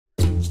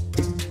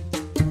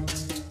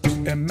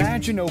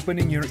Imagine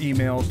opening your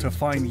email to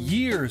find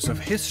years of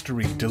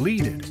history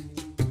deleted.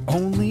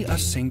 Only a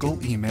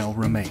single email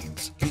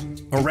remains.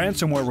 A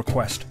ransomware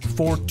request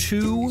for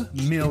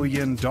 $2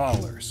 million.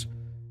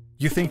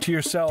 You think to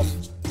yourself,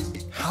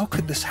 how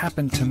could this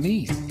happen to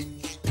me?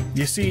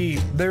 You see,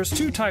 there's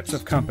two types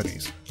of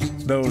companies.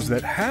 Those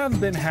that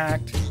have been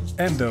hacked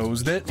and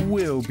those that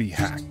will be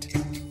hacked.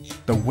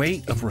 The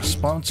weight of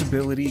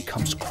responsibility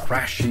comes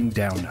crashing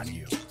down on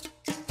you.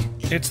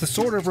 It's the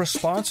sort of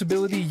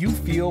responsibility you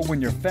feel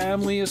when your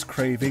family is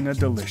craving a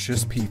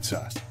delicious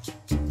pizza.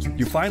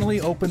 You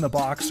finally open the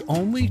box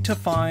only to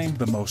find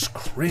the most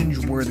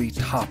cringe-worthy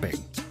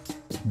topping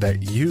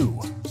that you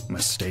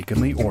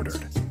mistakenly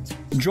ordered.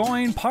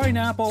 Join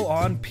Pineapple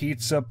on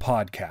Pizza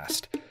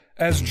podcast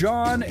as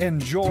John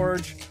and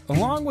George,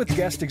 along with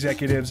guest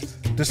executives,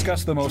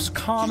 discuss the most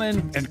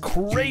common and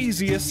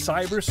craziest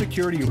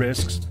cybersecurity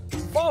risks,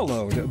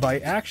 followed by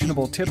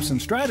actionable tips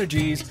and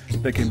strategies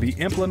that can be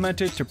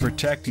implemented to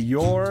protect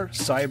your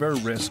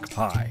cyber risk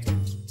pie.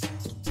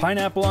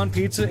 Pineapple on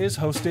Pizza is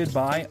hosted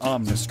by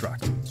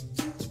Omnistruct.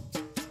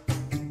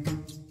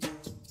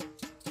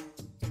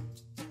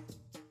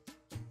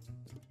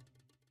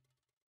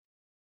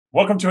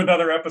 Welcome to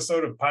another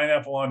episode of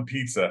Pineapple on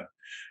Pizza.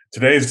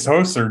 Today's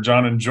hosts are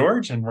John and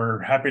George, and we're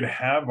happy to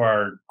have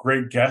our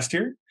great guest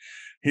here.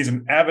 He's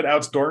an avid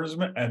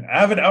outdoorsman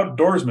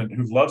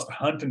who loves to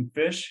hunt and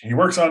fish.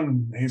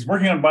 He's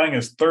working on buying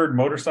his third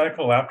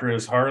motorcycle after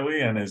his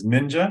Harley and his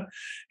Ninja.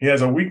 He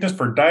has a weakness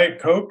for Diet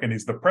Coke, and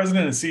he's the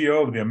president and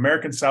CEO of the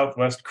American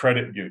Southwest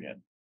Credit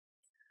Union.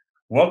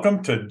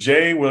 Welcome to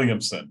Jay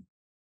Williamson.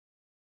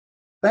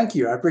 Thank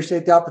you. I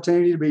appreciate the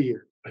opportunity to be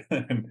here.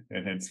 And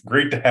it's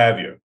great to have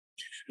you.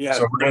 Yeah.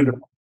 So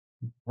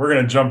we're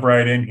going to jump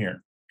right in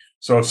here.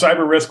 So if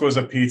cyber risk was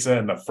a pizza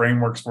and the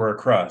frameworks were a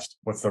crust,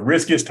 what's the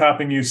riskiest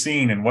topping you've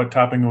seen, and what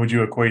topping would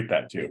you equate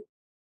that to?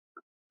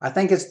 I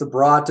think it's the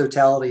broad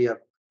totality of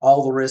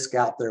all the risk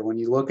out there. When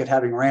you look at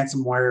having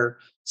ransomware,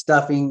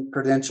 stuffing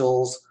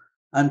credentials,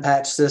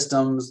 unpatched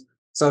systems,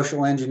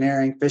 social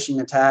engineering, phishing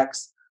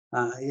attacks,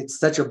 it's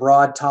such a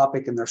broad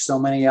topic, and there's so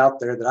many out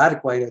there that I'd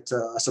equate it to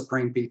a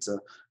supreme pizza.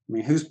 I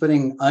mean, who's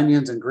putting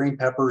onions and green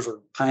peppers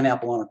or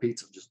pineapple on a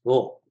pizza? Just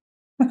bull.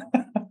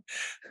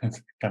 It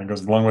kind of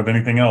goes along with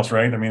anything else,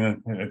 right? I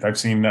mean, I've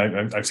seen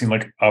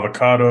like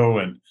avocado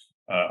and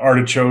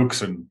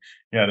artichokes, and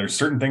yeah, there's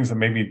certain things that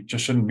maybe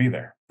just shouldn't be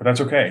there, but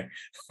that's okay.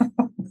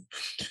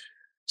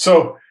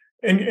 So,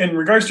 in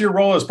regards to your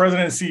role as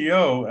president and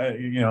CEO,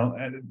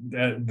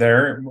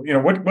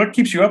 what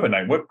keeps you up at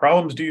night? What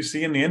problems do you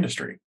see in the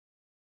industry?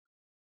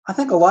 I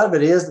think a lot of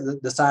it is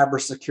the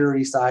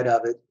cybersecurity side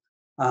of it,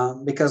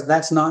 because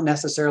that's not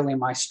necessarily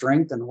my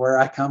strength and where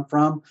I come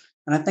from.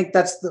 And I think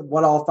that's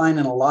what I'll find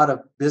in a lot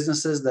of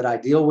businesses that I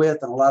deal with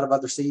and a lot of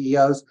other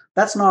CEOs.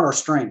 That's not our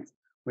strength.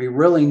 We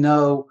really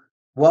know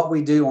what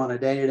we do on a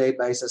day-to-day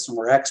basis, and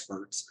we're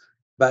experts.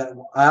 But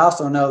I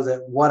also know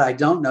that what I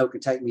don't know can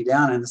take me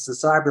down. And it's the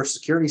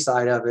cybersecurity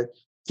side of it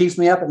keeps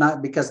me up at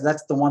night, because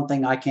that's the one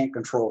thing I can't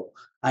control.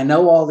 I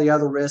know all the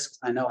other risks.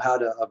 I know how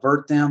to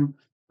avert them,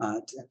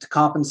 to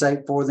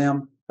compensate for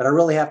them. But I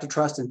really have to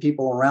trust in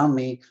people around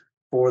me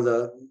for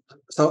the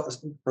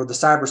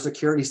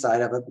cybersecurity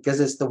side of it, because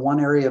it's the one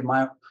area of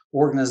my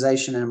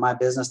organization and my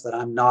business that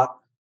I'm not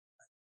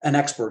an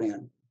expert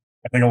in.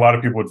 I think a lot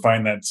of people would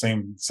find that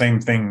same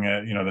thing.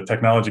 The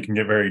technology can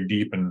get very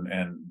deep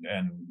and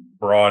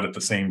broad at the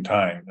same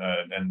time.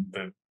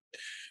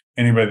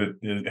 Anybody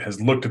that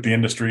has looked at the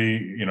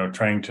industry,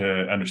 trying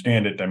to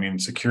understand it, I mean,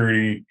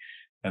 security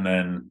and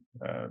then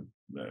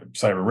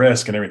cyber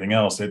risk and everything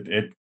else,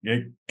 it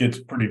gets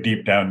pretty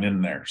deep down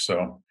in there.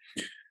 So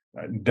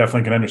I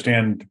definitely can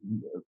understand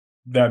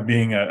that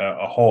being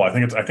a hole. I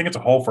think it's a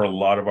hole for a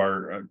lot of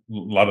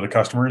the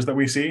customers that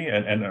we see,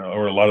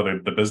 or a lot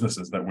of the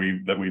businesses that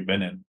we've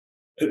been in.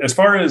 As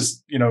far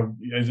as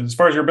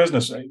your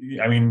business,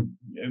 I mean,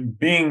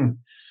 being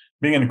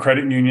in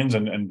credit unions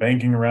and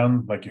banking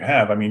around like you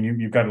have, I mean,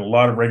 you've got a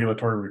lot of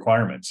regulatory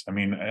requirements. I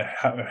mean,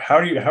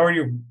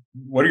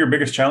 what are your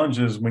biggest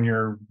challenges when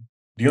you're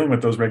dealing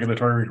with those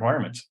regulatory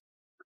requirements?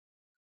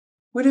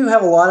 We do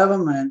have a lot of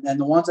them, and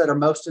the ones that are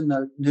most in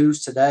the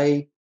news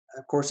today,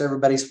 of course,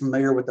 everybody's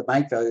familiar with the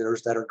bank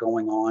failures that are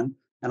going on.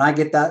 And I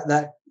get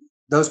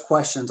those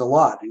questions a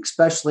lot,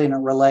 especially when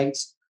it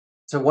relates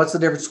to what's the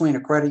difference between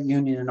a credit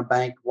union and a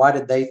bank? Why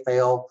did they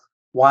fail?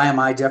 Why am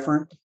I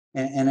different?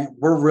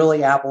 We're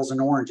really apples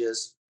and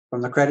oranges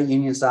from the credit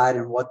union side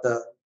and what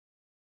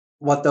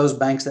those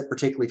banks that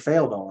particularly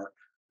failed are.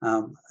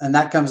 And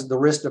that comes the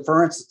risk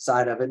deference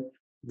side of it.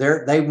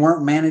 They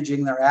weren't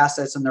managing their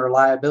assets and their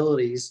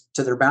liabilities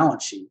to their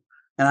balance sheet.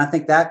 And I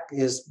think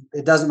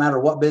it doesn't matter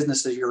what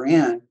businesses you're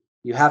in,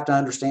 you have to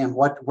understand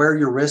where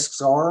your risks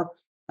are,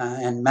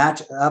 and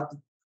match up,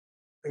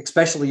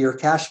 especially your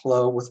cash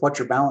flow, with what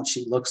your balance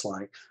sheet looks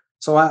like.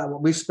 So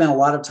we've spent a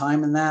lot of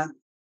time in that.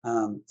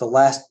 The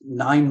last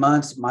 9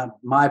 months,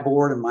 my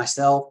board and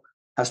myself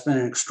have spent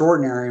an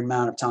extraordinary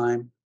amount of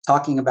time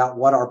talking about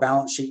what our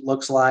balance sheet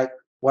looks like,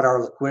 what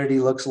our liquidity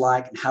looks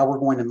like, and how we're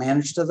going to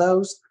manage to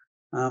those.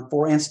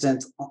 For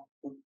instance,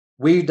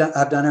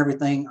 have done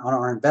everything on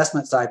our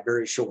investment side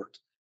very short.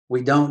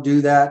 We don't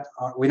do that.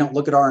 We don't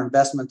look at our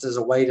investments as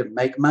a way to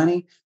make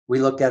money. We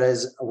look at it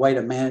as a way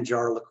to manage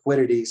our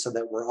liquidity so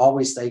that we're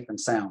always safe and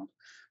sound.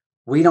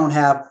 We don't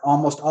have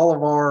almost all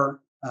of our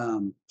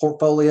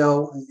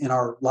portfolio in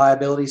our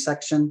liability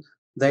section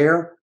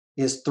there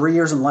is 3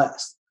 years and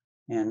less.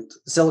 And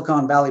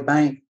Silicon Valley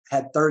Bank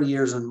had 30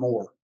 years and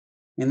more.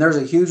 And there's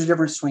a huge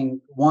difference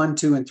between 1,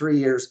 2, and 3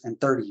 years and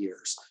 30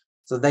 years.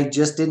 So they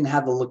just didn't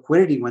have the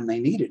liquidity when they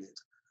needed it.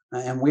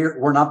 And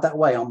we're not that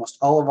way. Almost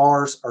all of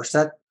ours are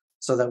set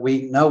so that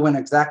we know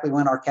exactly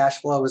when our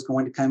cash flow is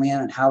going to come in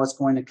and how it's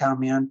going to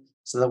come in,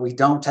 so that we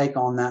don't take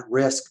on that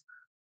risk.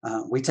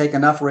 We take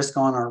enough risk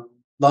on our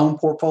loan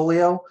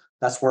portfolio.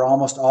 That's where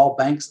almost all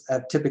banks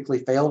have typically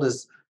failed,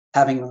 is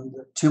having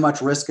too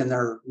much risk in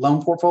their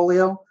loan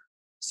portfolio.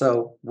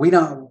 So we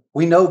know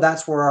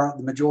that's where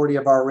the majority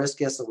of our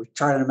risk is. So we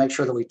try to make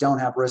sure that we don't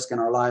have risk in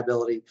our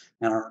liability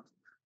and our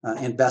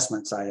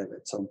investment side of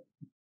it. So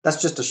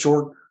that's just a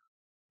short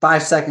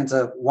 5 seconds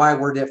of why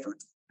we're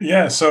different.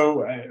 Yeah.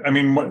 So, I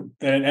mean,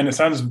 and it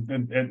sounds,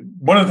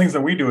 one of the things that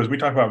we do is we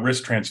talk about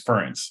risk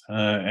transference.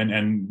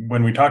 And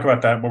when we talk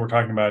about that, what we're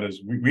talking about is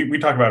we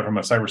talk about it from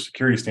a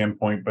cybersecurity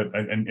standpoint, but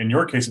in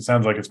your case, it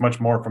sounds like it's much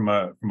more from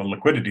a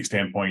liquidity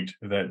standpoint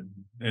that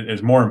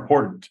is more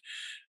important.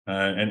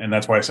 And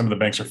that's why some of the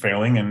banks are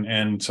failing.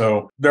 And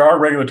so there are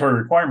regulatory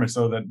requirements,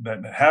 though,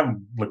 that have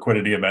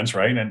liquidity events,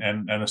 right?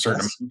 And a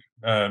certain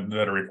amount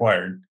that are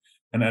required.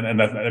 And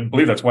I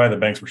believe that's why the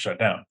banks were shut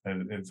down.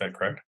 Is that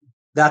correct?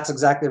 That's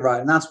exactly right.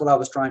 And that's what I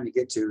was trying to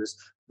get to, is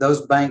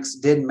those banks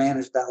didn't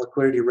manage that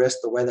liquidity risk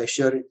the way they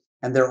should.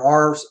 And there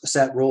are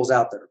set rules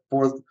out there.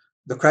 For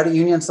the credit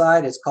union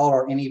side, it's called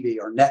our NEV,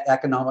 or net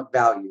economic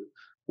value.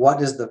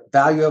 What is the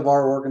value of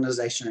our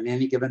organization in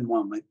any given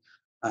moment?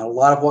 A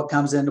lot of what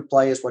comes into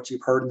play is what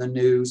you've heard in the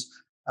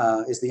news,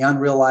 is the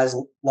unrealized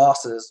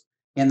losses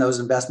in those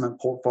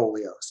investment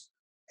portfolios.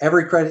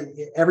 Every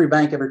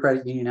bank, every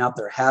credit union out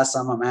there has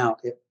some amount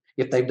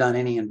if they've done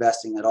any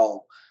investing at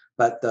all.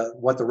 But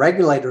what the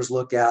regulators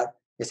look at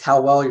is how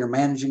well you're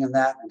managing in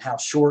that, and how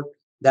short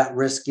that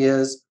risk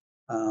is,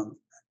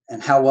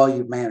 and how well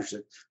you've managed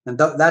it. And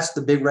that's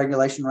the big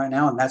regulation right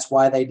now. And that's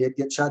why they did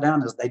get shut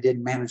down, is they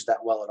didn't manage that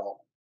well at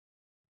all.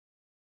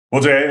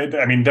 Well, Jay,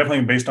 I mean,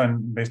 definitely based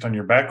on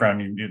your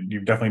background,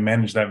 you've definitely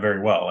managed that very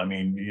well. I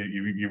mean,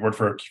 you worked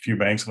for a few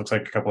banks. It looks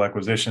like a couple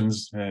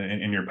acquisitions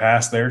in your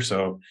past there,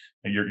 so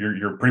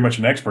you're pretty much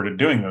an expert at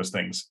doing those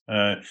things.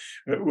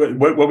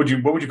 What would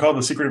you call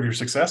the secret of your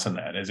success in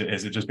that? Is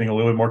it just being a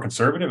little bit more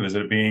conservative? Is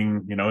it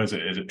being, is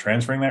it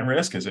transferring that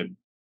risk? Is it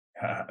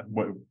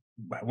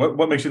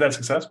what makes you that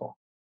successful?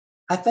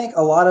 I think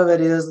a lot of it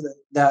is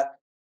that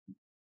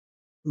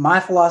my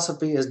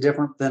philosophy is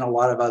different than a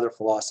lot of other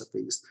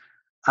philosophies.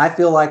 I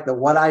feel like that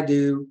what I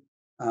do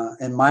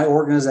in my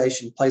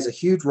organization plays a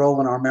huge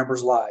role in our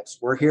members' lives.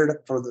 We're here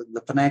for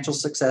the financial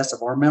success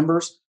of our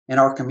members and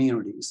our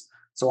communities.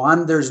 So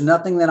there's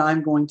nothing that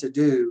I'm going to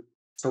do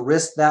to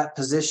risk that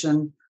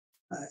position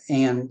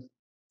and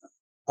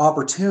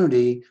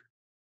opportunity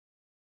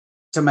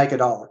to make a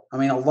dollar. I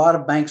mean, a lot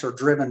of banks are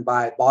driven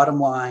by bottom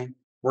line.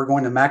 We're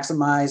going to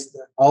maximize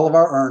all of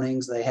our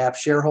earnings. They have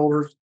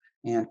shareholders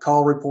and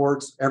call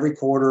reports every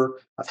quarter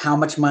of how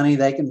much money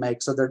they can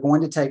make. So they're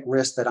going to take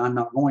risks that I'm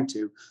not going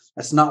to.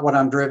 That's not what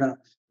I'm driven.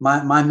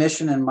 My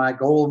mission and my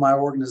goal of my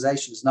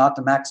organization is not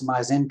to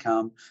maximize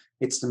income.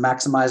 It's to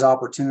maximize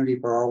opportunity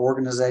for our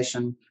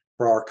organization,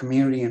 for our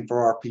community, and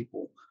for our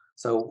people.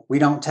 So we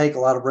don't take a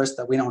lot of risks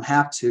that we don't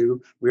have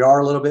to. We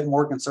are a little bit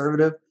more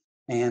conservative.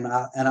 And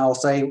I'll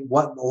say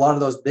what a lot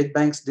of those big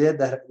banks did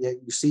that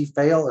you see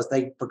fail is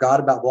they forgot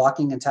about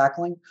blocking and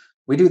tackling.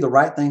 We do the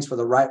right things for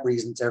the right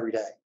reasons every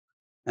day.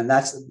 And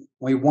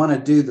we want to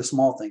do the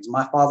small things.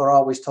 My father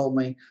always told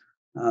me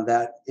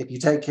that if you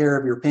take care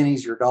of your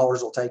pennies, your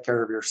dollars will take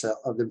care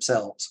of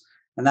themselves.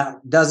 And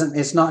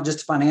it's not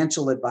just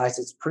financial advice.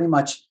 It's pretty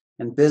much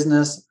in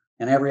business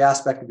and every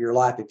aspect of your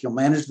life. If you'll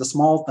manage the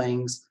small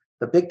things,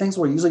 the big things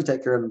will usually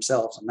take care of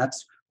themselves. And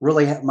that's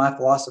really my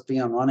philosophy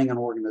on running an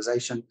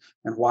organization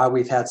and why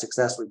we've had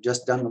success. We've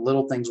just done the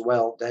little things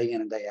well, day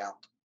in and day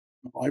out.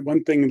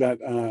 One thing that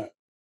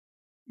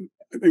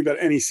I think that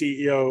any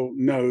CEO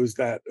knows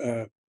that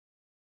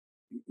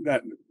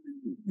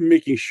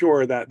making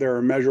sure that there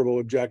are measurable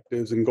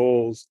objectives and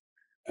goals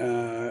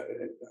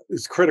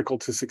is critical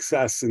to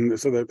success, and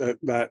so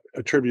that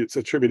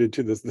attributed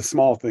to the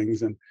small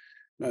things. And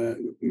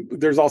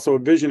there's also a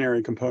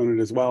visionary component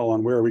as well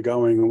on where are we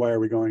going and why are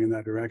we going in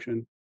that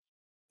direction.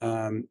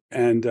 And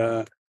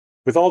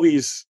with all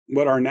these,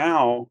 what are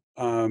now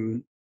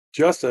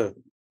just a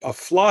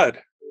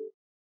flood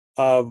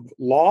of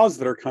laws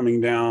that are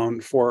coming down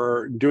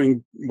for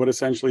doing what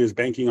essentially is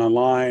banking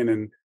online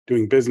and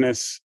doing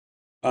business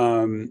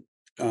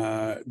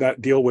that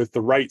deal with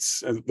the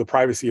rights and the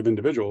privacy of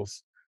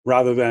individuals,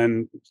 rather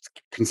than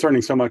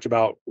concerning so much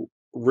about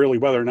really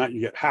whether or not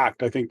you get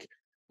hacked. I think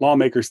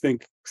lawmakers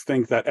think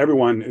that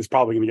everyone is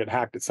probably going to get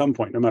hacked at some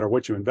point, no matter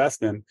what you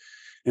invest in.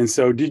 And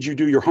so did you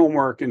do your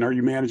homework, and are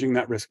you managing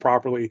that risk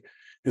properly,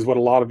 is what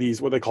a lot of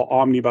these, what they call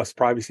omnibus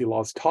privacy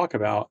laws, talk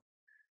about.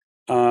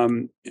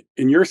 In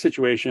your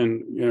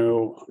situation,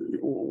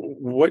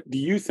 what do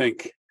you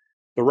think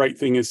the right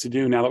thing is to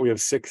do now that we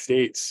have 6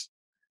 states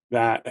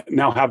that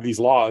now have these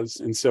laws?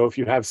 And so if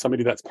you have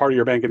somebody that's part of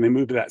your bank and they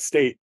move to that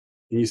state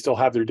and you still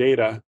have their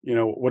data,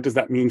 what does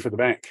that mean for the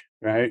bank,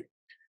 right?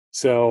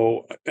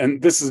 So,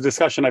 and this is a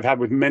discussion I've had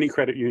with many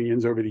credit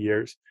unions over the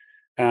years.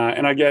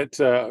 And I get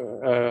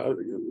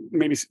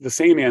maybe the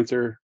same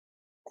answer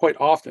quite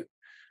often,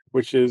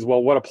 which is,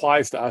 well, what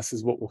applies to us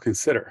is what we'll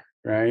consider,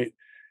 right?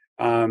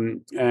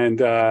 And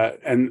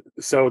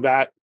so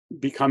that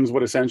becomes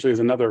what essentially is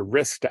another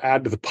risk to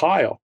add to the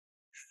pile.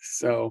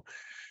 So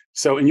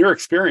in your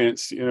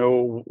experience,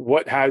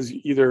 what has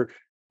either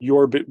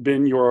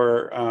been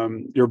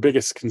your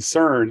biggest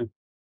concern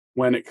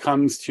when it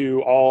comes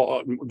to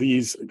all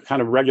these kind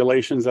of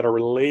regulations that are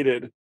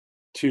related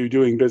to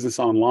doing business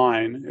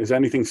online? Has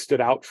anything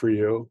stood out for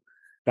you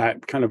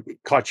that kind of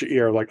caught your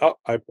ear, like, oh,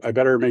 I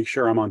better make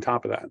sure I'm on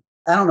top of that?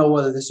 I don't know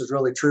whether this is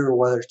really true or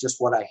whether it's just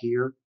what I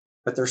hear,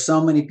 but there's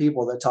so many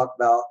people that talk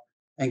about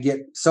and get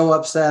so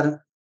upset.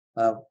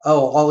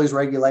 All these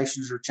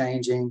regulations are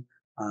changing,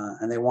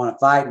 and they want to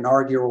fight and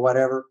argue or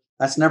whatever.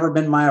 That's never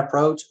been my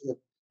approach.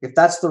 If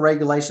that's the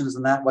regulations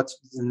and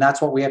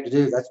that's what we have to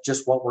do, that's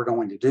just what we're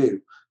going to do.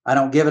 I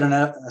don't give it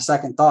a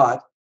second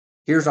thought.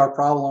 Here's our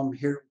problem.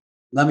 Here,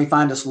 let me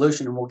find a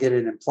solution and we'll get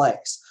it in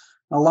place.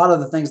 A lot of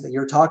the things that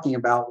you're talking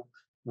about,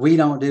 we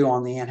don't do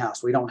on the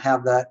in-house. We don't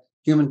have that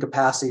human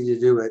capacity to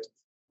do it.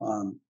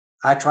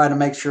 I try to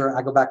make sure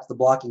I go back to the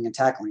blocking and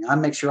tackling. I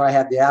make sure I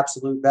have the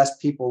absolute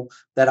best people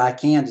that I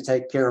can to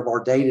take care of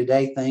our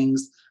day-to-day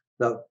things,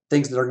 the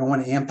things that are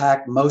going to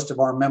impact most of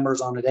our members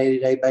on a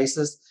day-to-day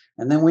basis.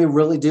 And then we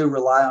really do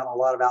rely on a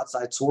lot of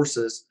outside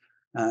sources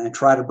and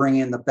try to bring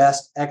in the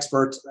best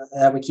experts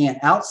that we can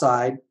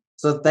outside,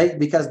 so that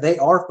because they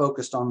are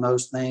focused on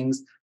those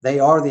things, they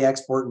are the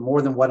expert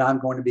more than what I'm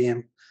going to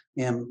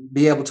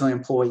be able to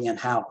employ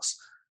in-house.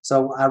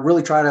 So I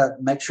really try to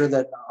make sure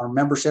that our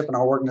membership and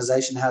our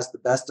organization has the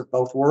best of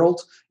both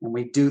worlds. And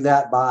we do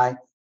that by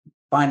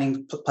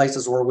finding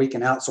places where we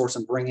can outsource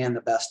and bring in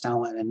the best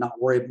talent and not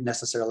worry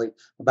necessarily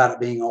about it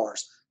being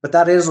ours. But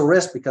that is a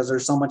risk because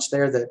there's so much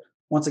there that,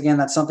 once again,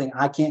 that's something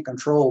I can't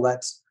control.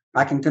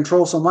 I can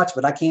control so much,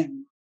 but I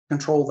can't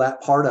control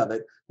that part of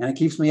it. And it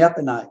keeps me up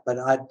at night, but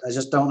I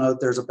just don't know if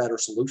there's a better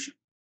solution.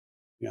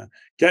 Yeah.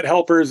 Get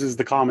helpers is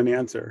the common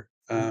answer.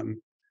 In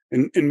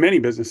many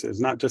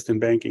businesses, not just in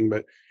banking,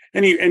 but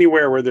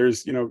anywhere where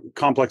there's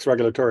complex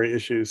regulatory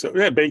issues. So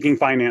banking,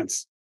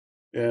 finance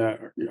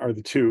are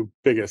the two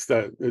biggest.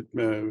 Like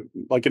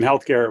in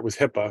healthcare, it was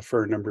HIPAA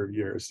for a number of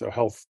years. So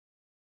health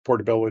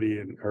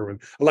portability or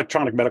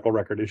electronic medical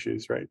record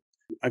issues, right?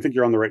 I think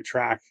you're on the right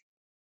track.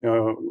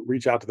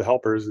 Reach out to the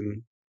helpers,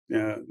 and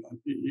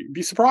you'd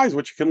be surprised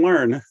what you can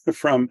learn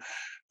from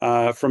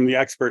the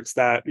experts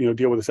that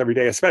deal with this every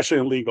day, especially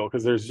in legal,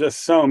 because there's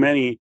just so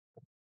many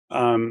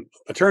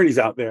attorneys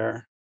out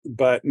there,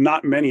 but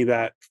not many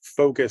that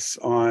focus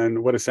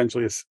on what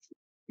essentially is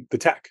the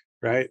tech,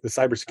 right? The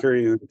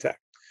cybersecurity and the tech.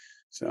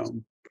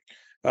 So,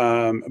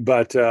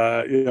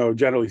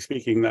 generally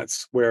speaking,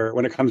 that's where,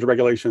 when it comes to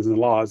regulations and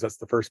laws, that's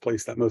the first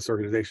place that most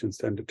organizations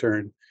tend to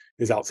turn,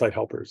 is outside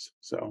helpers.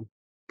 So,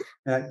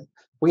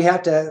 we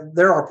have to.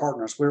 They're our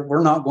partners.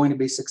 We're not going to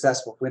be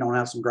successful if we don't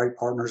have some great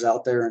partners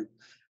out there,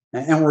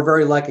 and we're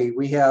very lucky.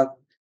 We have.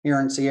 Here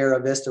in Sierra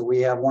Vista, we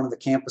have one of the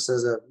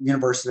campuses of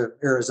University of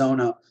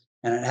Arizona,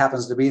 and it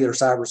happens to be their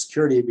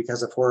cybersecurity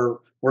because of where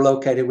we're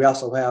located. We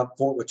also have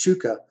Fort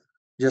Huachuca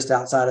just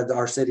outside of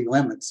our city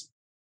limits,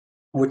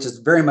 which is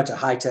very much a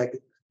high-tech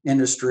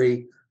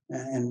industry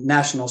and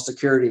national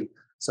security.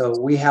 So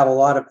we have a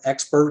lot of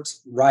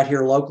experts right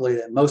here locally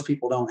that most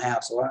people don't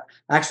have. So I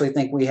actually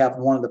think we have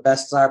one of the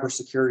best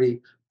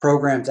cybersecurity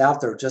programs out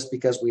there just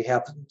because we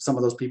have some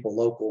of those people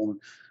local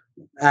and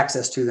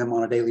access to them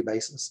on a daily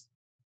basis.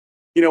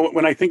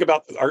 When I think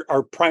about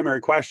our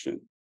primary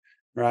question,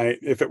 right?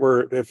 If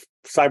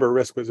cyber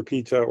risk was a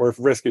pizza, or if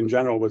risk in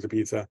general was a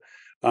pizza,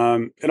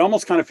 it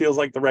almost kind of feels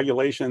like the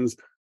regulations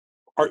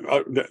are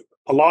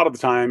a lot of the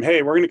time,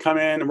 hey, we're going to come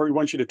in and we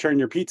want you to turn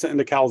your pizza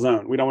into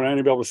calzone. We don't want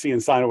anybody able to see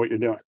inside of what you're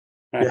doing.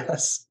 Right?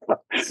 Yes.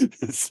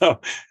 So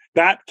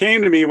that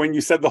came to me when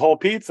you said the whole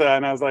pizza,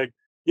 and I was like,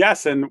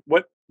 yes. And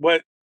what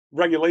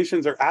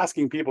regulations are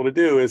asking people to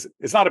do is,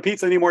 it's not a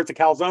pizza anymore. It's a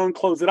calzone.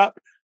 Close it up,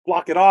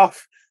 block it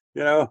off.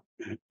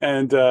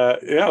 And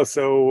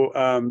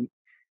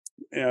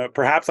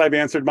perhaps I've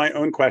answered my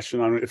own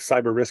question on if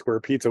cyber risk were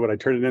a pizza, would I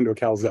turn it into a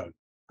calzone?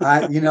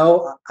 I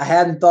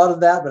hadn't thought of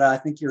that, but I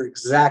think you're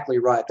exactly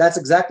right. That's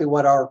exactly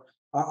what our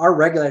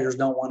regulators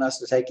don't want us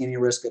to take any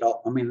risk at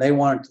all. I mean, they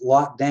want it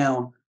locked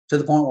down to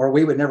the point where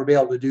we would never be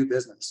able to do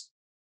business.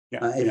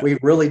 If we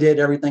really did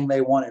everything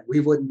they wanted, we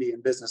wouldn't be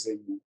in business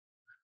anymore.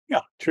 Yeah,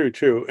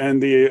 true.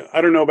 And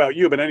I don't know about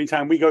you, but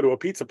anytime we go to a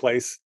pizza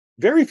place,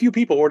 very few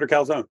people order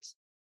calzones.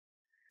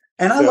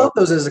 And I love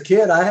those as a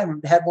kid. I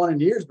haven't had one in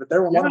years, but they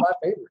were one of my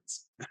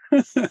favorites.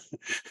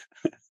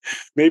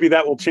 maybe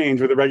that will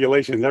change with the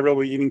regulations. Everyone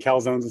will be eating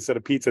calzones instead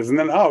of pizzas. And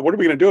then, what are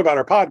we going to do about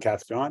our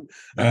podcast, John?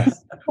 I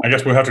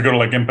guess we'll have to go to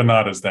like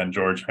empanadas then,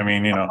 George. I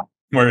mean,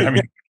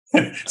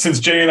 since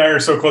Jay and I are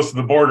so close to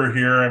the border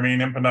here, I mean,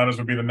 empanadas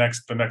would be the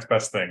next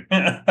best thing.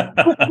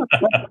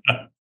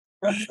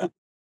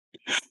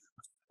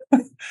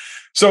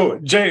 So,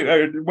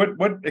 Jay,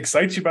 what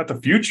excites you about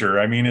the future?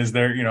 I mean, is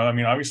there,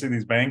 obviously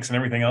these banks and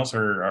everything else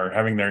are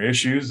having their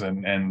issues,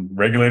 and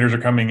regulators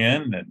are coming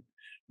in, and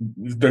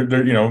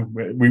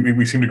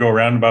we seem to go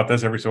around about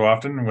this every so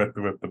often with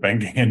the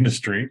banking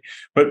industry,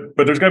 but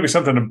there's got to be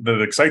something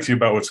that excites you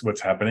about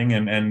what's happening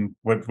and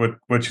what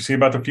you see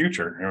about the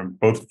future,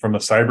 both from a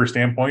cyber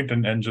standpoint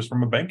and just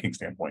from a banking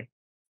standpoint.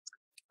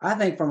 I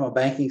think from a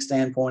banking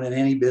standpoint and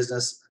any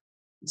business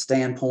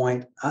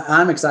standpoint,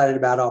 I'm excited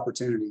about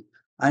opportunity.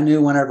 I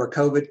knew whenever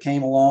COVID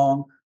came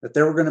along that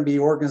there were going to be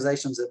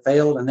organizations that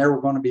failed and there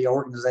were going to be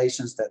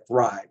organizations that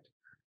thrived.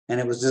 And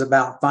it was just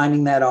about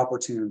finding that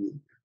opportunity.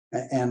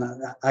 And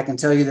I can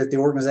tell you that the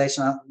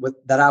organization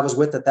that I was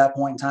with at that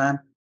point in time,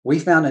 we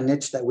found a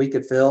niche that we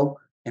could fill,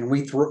 and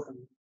we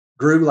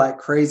grew like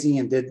crazy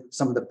and did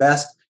some of the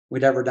best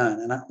we'd ever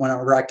done. And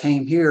whenever I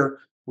came here,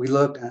 we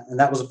looked, and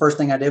that was the first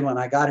thing I did when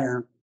I got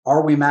here.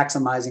 Are we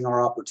maximizing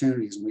our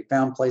opportunities? And we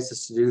found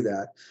places to do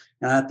that.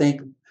 And I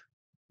think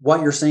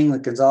what you're seeing, the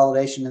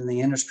consolidation in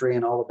the industry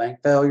and all the bank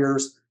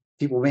failures,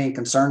 people being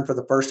concerned for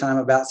the first time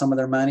about some of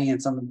their money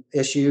and some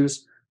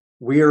issues,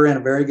 we are in a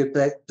very good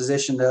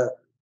position to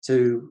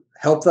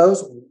help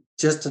those.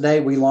 Just today,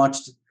 we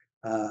launched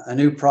a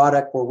new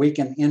product where we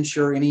can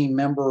insure any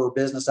member or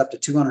business up to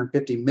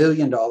 $250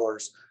 million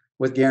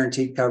with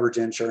guaranteed coverage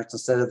insurance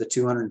instead of the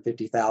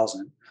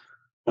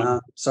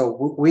 $250,000.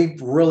 So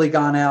we've really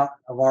gone out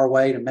of our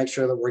way to make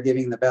sure that we're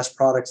giving the best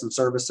products and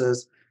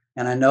services.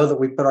 And I know that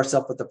we put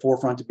ourselves at the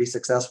forefront to be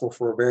successful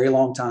for a very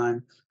long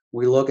time.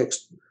 We're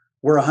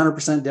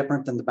 100%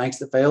 different than the banks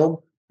that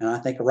failed. And I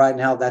think right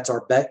now that's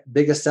our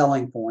biggest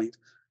selling point,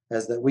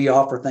 is that we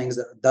offer things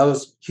that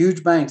those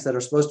huge banks that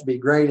are supposed to be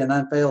great and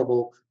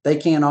unfailable, they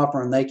can't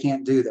offer and they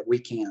can't do that we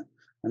can.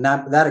 And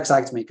that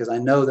excites me, because I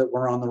know that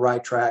we're on the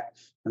right track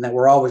and that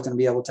we're always going to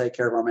be able to take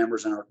care of our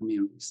members and our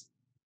communities.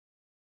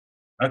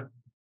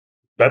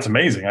 That's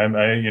amazing.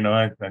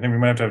 I think we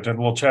might have to have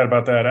a little chat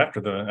about that after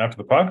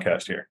the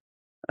podcast here.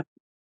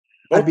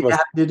 I'd be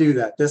happy to do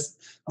that. This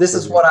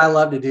is what I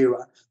love to do.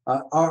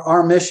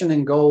 Our mission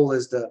and goal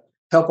is to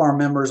help our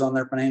members on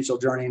their financial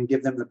journey and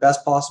give them the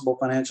best possible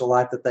financial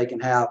life that they can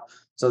have,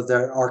 so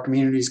that our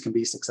communities can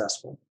be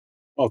successful.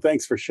 Well,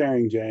 thanks for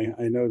sharing, Jay.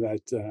 I know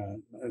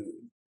that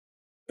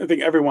I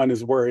think everyone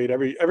is worried.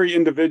 Every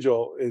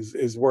individual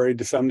is worried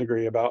to some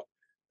degree about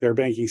their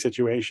banking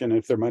situation,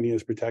 if their money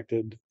is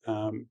protected,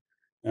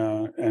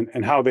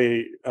 and how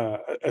they,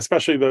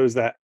 especially those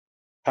that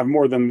have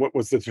more than what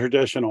was the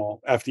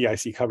traditional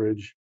FDIC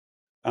coverage,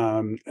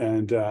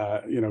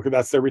 because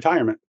that's their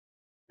retirement,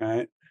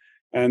 right?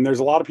 And there's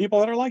a lot of people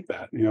that are like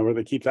that, where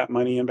they keep that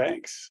money in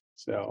banks.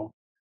 So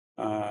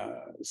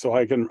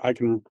I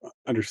can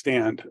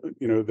understand,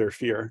 their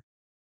fear.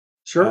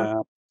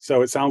 Sure.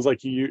 So it sounds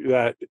like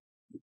that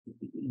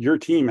your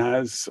team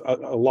has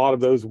a lot of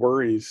those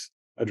worries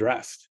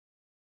addressed.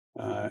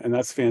 And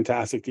that's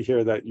fantastic to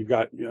hear that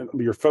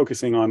you're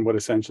focusing on what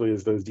essentially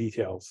is those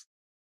details.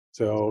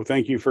 So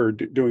thank you for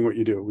doing what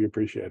you do. We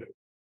appreciate it.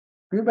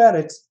 You bet.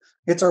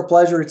 It's our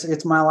pleasure.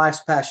 It's my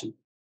life's passion.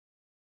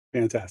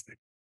 Fantastic.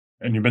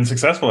 And you've been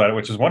successful at it,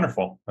 which is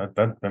wonderful.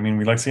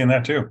 We like seeing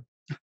that too.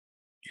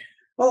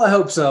 Well, I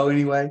hope so.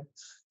 Anyway,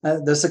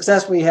 the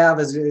success we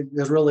have is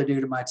really due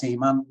to my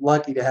team. I'm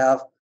lucky to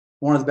have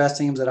one of the best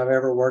teams that I've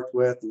ever worked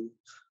with, and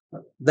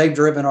they've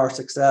driven our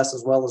success,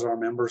 as well as our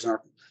members and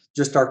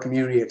our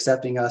community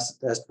accepting us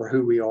as for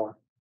who we are.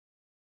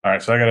 All right,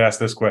 so I got to ask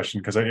this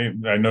question, because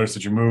I noticed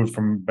that you moved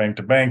from bank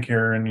to bank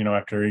here, and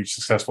after each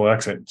successful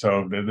exit.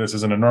 So this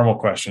isn't a normal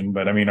question,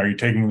 but are you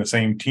taking the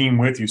same team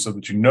with you so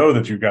that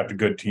that you've got the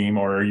good team,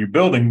 or are you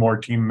building more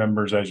team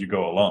members as you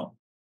go along?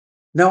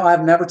 No,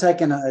 I've never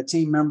taken a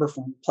team member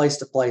from place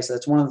to place.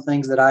 That's one of the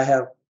things that I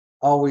have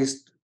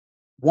always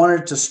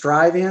wanted to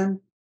strive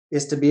in,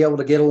 is to be able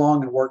to get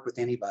along and work with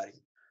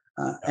anybody.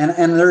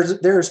 And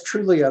there's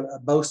truly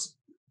both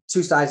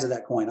two sides of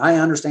that coin. I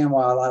understand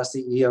why a lot of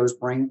CEOs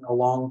bring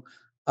along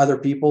other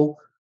people,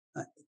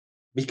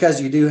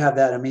 because you do have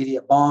that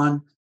immediate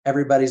bond.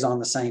 Everybody's on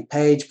the same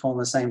page, pulling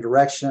the same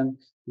direction.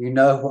 You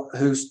know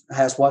who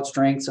has what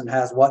strengths and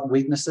has what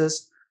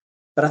weaknesses.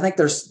 But I think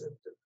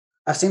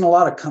I've seen a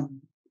lot of,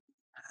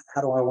 how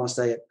do I want to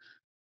say it?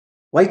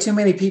 Way too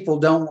many people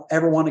don't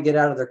ever want to get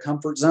out of their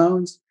comfort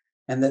zones,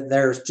 and that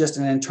there's just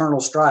an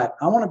internal strife.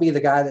 I want to be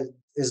the guy that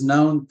is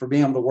known for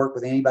being able to work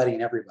with anybody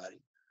and everybody,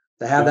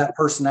 to have that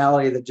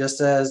personality that just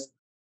says,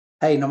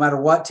 hey, no matter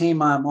what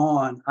team I'm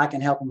on, I can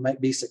help them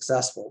be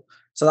successful.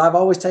 So I've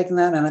always taken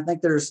that. And I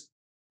think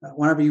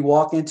whenever you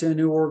walk into a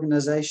new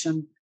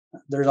organization,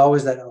 there's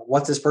always that,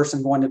 what's this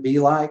person going to be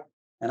like?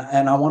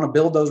 And I want to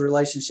build those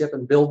relationships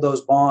and build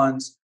those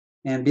bonds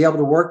and be able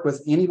to work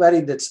with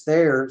anybody that's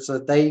there, so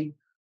that they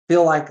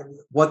feel like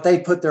what they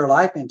put their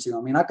life into.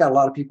 I mean, I've got a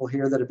lot of people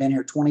here that have been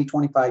here 20,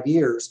 25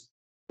 years.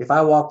 If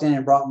I walked in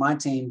and brought my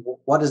team,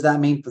 what does that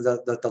mean for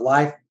the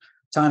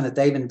lifetime that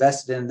they've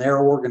invested in their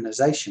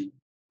organization?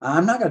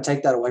 I'm not going to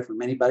take that away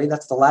from anybody.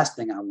 That's the last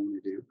thing I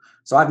want to do.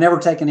 So I've never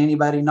taken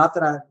anybody, not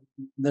that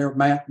there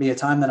might be a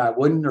time that I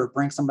wouldn't or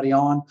bring somebody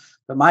on,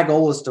 but my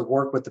goal is to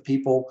work with the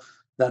people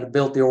that have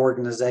built the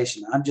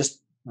organization. I'm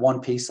just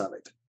one piece of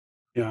it.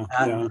 Yeah.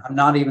 I'm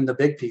not even the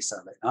big piece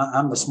of it.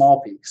 I'm the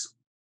small piece.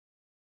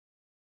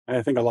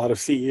 I think a lot of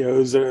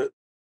CEOs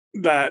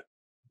that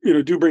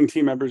do bring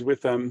team members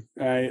with them.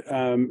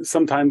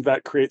 Sometimes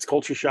that creates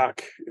culture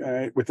shock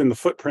within the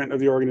footprint of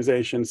the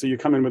organization. So you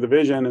come in with a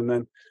vision, and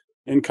then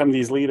in come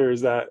these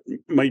leaders that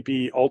might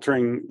be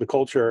altering the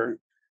culture.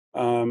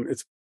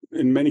 It's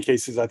in many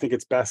cases, I think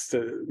it's best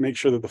to make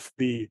sure that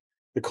the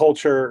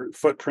culture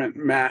footprint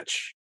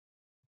match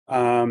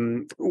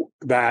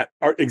that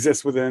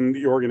exists within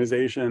the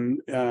organization.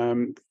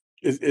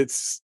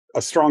 It's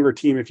a stronger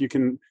team if you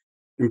can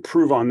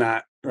improve on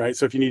that, right?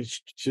 So if you need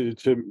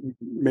to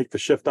make the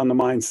shift on the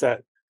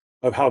mindset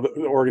of how the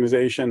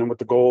organization and what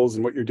the goals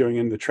and what you're doing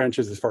in the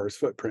trenches as far as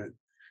footprint,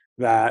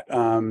 that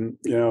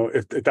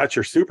if that's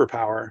your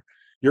superpower,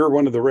 you're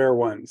one of the rare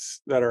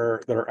ones that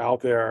are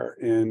out there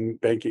in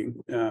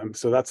banking.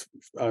 So that's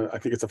I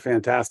think it's a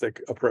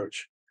fantastic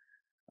approach.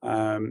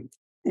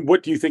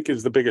 What do you think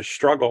is the biggest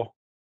struggle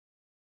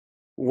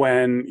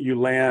when you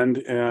land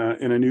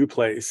in a new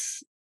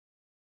place?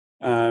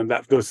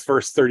 That those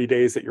first 30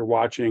 days that you're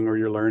watching or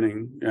you're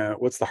learning,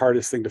 what's the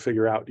hardest thing to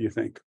figure out, do you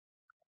think?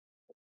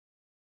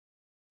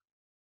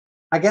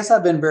 I guess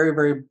I've been very,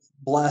 very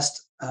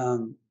blessed.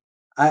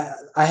 I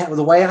have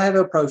the way I have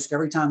approached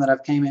every time that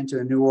I've came into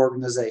a new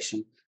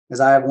organization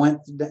is I have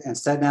went and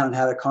sat down and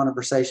had a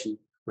conversation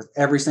with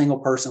every single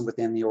person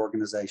within the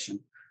organization.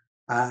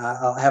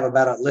 I'll have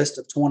about a list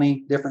of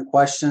 20 different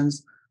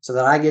questions so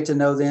that I get to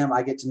know them.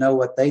 I get to know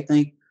what they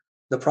think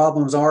the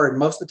problems are. And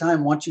most of the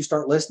time, once you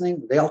start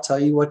listening, they'll tell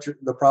you what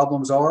the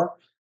problems are.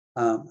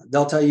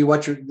 They'll tell you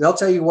what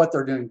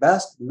they're doing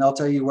best, and they'll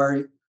tell you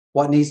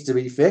what needs to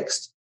be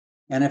fixed.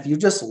 And if you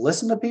just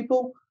listen to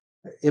people,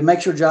 it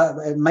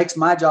makes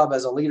my job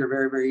as a leader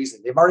very, very easy.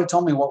 They've already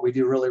told me what we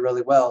do really,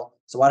 really well,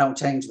 so I don't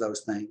change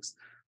those things.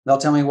 They'll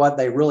tell me what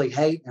they really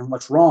hate and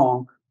what's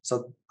wrong.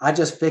 So I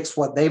just fix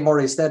what they've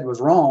already said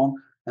was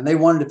wrong, and they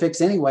wanted to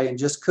fix anyway and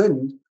just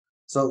couldn't.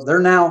 So they're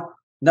now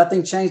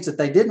nothing changed that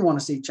they didn't want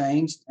to see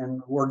changed,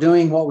 and we're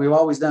doing what we've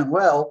always done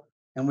well,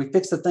 and we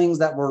fixed the things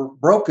that were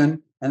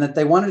broken and that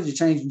they wanted to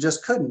change and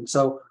just couldn't.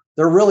 So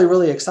they're really,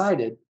 really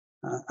excited.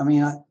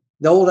 The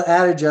old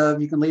adage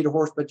of you can lead a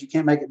horse, but you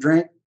can't make it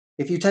drink.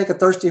 If you take a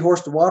thirsty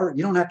horse to water,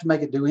 you don't have to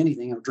make it do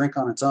anything or drink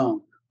on its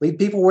own. Lead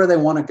people where they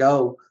want to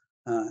go,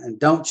 and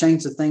don't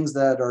change the things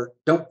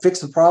don't fix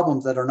the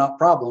problems that are not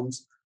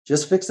problems.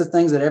 Just fix the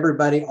things that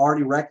everybody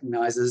already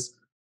recognizes.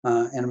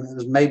 And it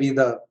was maybe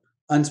the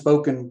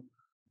unspoken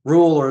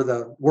rule or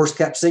the worst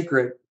kept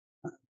secret.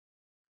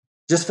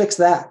 Just fix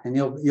that and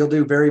you'll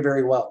do very,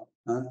 very well.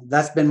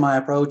 That's been my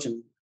approach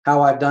and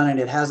how I've done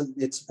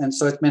it.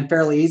 So it's been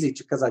fairly easy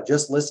because I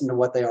just listened to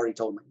what they already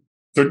told me.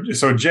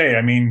 So Jay,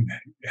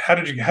 how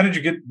did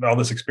you get all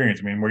this experience?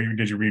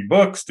 Did you read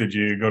books? Did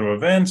you go to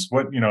events?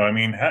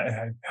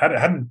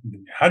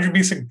 How'd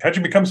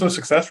you become so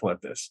successful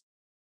at this?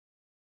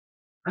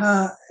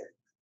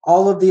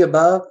 All of the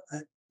above.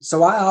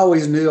 So I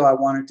always knew I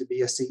wanted to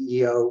be a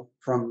CEO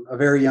from a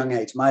very young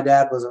age. My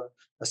dad was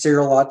a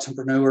serial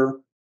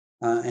entrepreneur,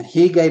 and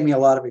he gave me a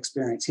lot of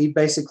experience. He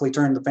basically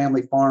turned the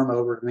family farm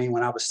over to me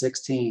when I was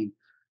 16,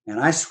 and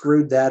I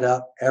screwed that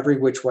up every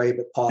which way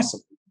but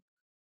possible.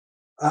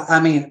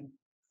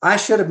 I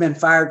should have been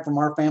fired from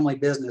our family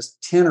business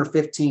 10 or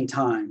 15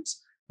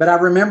 times, but I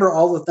remember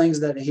all the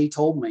things that he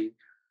told me.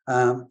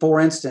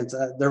 For instance,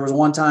 there was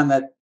one time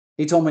that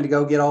he told me to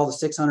go get all the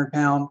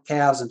 600-pound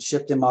calves and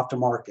ship them off to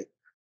market.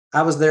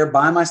 I was there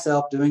by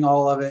myself doing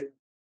all of it.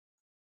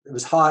 It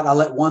was hot. I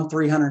let one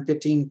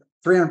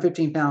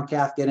 315-pound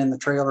calf get in the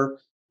trailer,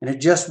 and it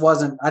just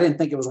wasn't, I didn't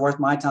think it was worth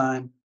my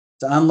time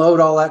to unload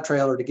all that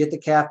trailer, to get the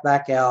calf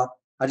back out.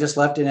 I just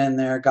left it in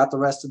there, got the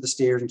rest of the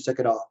steers and took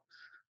it off.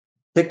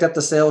 Picked up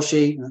the sales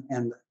sheet,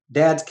 and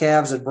Dad's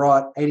calves had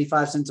brought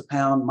 85 cents a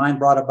pound. Mine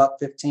brought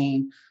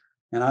 $1.15.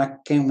 And I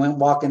went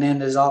walking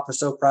into his office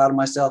so proud of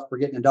myself for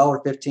getting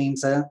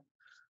 $1.15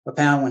 a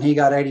pound when he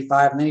got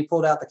 85. And then he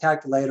pulled out the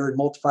calculator and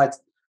multiplied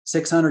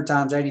 600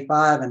 times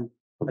 85 and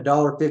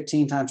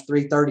 $1.15 times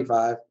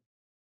 335.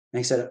 And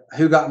he said,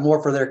 who got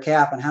more for their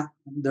calf and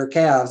their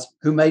calves,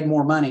 who made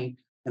more money,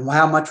 and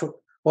what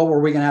were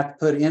we going to have to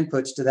put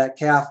inputs to that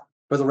calf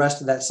for the rest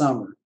of that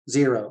summer?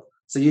 Zero.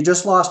 So you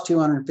just lost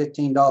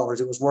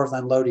 $215. It was worth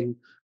unloading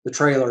the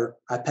trailer.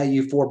 I pay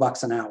you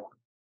 $4 an hour.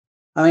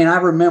 I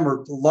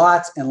remember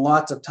lots and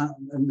lots of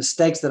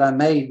mistakes that I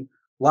made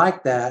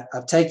like that,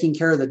 of taking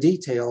care of the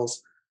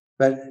details.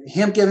 But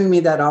him giving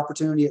me that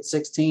opportunity at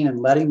 16 and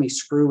letting me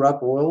screw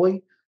up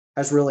royally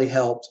has really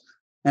helped.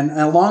 And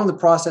along the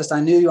process,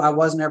 I knew I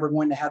wasn't ever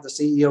going to have the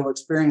CEO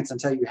experience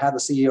until you have the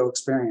CEO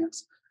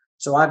experience.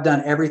 So I've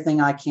done everything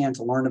I can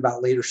to learn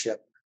about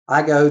leadership.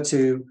 I go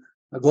to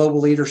a global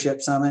leadership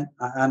summit.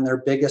 I'm their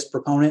biggest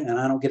proponent, and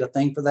I don't get a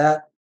thing for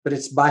that, but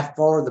it's by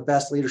far the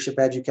best leadership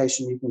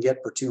education you can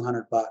get for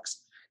 $200.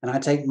 And I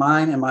take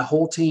mine and my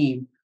whole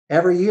team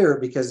every year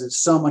because it's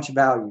so much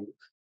value.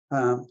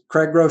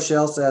 Craig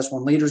Rochelle says,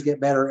 when leaders get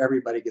better,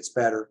 everybody gets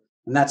better.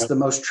 And that's the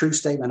most true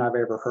statement I've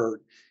ever heard.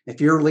 If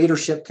your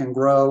leadership can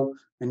grow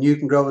and you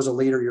can grow as a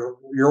leader,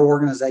 your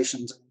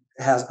organization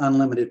has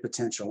unlimited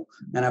potential.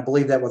 And I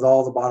believe that with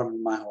all the bottom of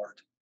my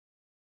heart.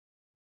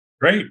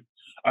 Great.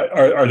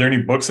 Are there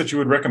any books that you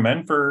would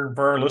recommend for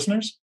our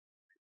listeners?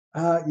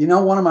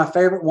 One of my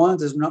favorite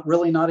ones is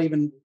not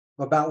even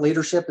about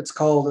leadership. It's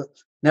called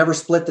Never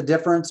Split the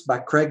Difference by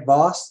Craig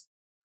Voss.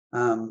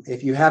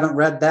 If you haven't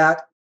read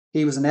that,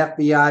 he was an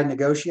FBI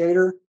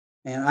negotiator,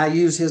 and I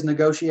use his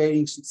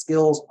negotiating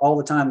skills all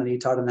the time that he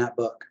taught in that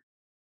book.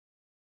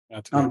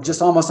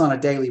 Just almost on a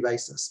daily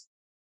basis.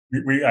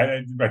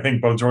 I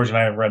think both George and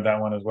I have read that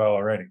one as well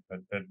already.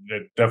 But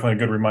definitely a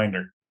good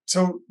reminder.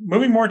 So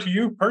moving more to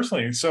you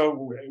personally.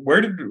 So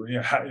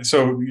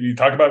so you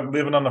talk about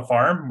living on the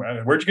farm.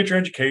 Where'd you get your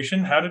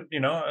education? How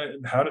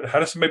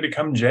does somebody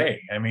become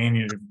Jay? I mean,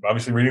 you're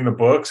obviously reading the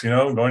books,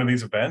 going to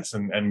these events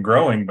and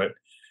growing, but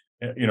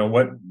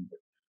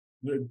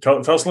tell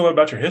us a little bit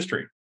about your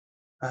history.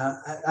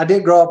 I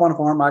did grow up on a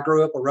farm. I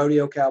grew up a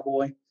rodeo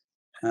cowboy.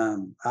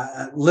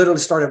 I literally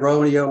started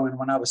rodeoing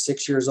when I was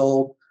 6 years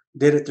old,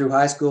 did it through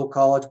high school,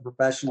 college,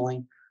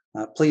 professionally.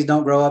 Please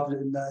don't grow up.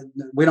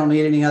 We don't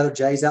need any other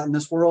Jays out in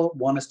this world.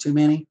 One is too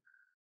many.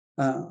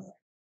 But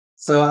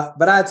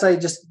I'd say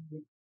just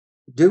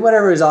do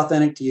whatever is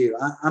authentic to you.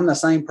 I'm the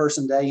same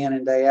person day in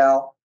and day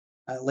out.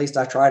 At least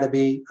I try to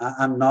be.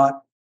 I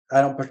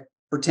don't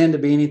pretend to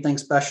be anything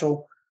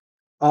special.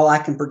 All I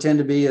can pretend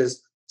to be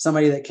is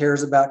somebody that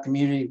cares about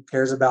community,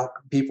 cares about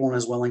people, and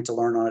is willing to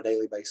learn on a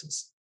daily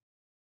basis.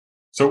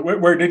 So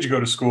where did you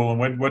go to school,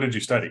 and what did you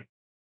study?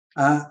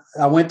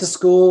 I went to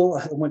school.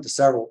 I went to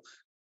several.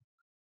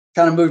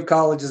 Kind of moved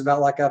colleges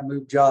about like I've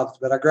moved jobs,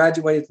 but I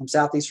graduated from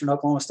Southeastern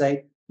Oklahoma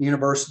State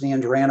University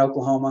in Durant,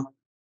 Oklahoma.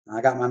 I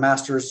got my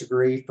master's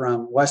degree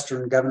from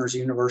Western Governors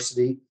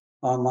University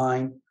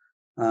online.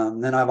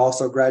 Then I've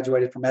also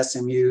graduated from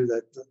SMU,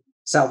 the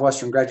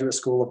Southwestern Graduate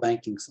School of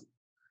Banking. So,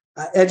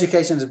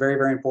 education is very,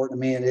 very important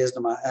to me. It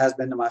has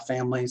been to my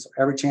family. So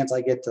every chance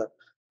I get to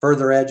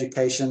further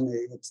education,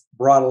 it's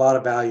brought a lot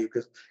of value,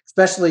 because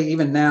especially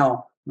even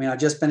now, I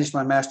just finished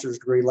my master's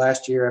degree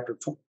last year after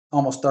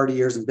almost 30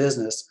 years in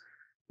business.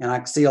 And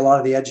I see a lot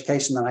of the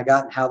education that I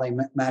got and how they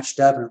matched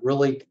up. And it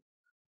really,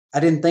 I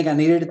didn't think I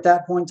needed it at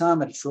that point in time,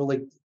 but it's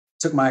really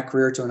took my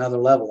career to another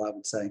level, I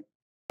would say.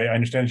 I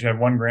understand you have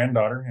one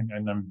granddaughter,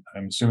 and I'm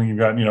assuming you've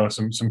got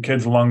some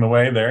kids along the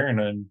way there,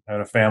 and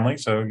a family.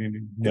 So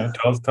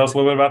tell us a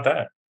little bit about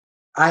that.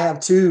 I have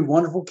two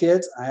wonderful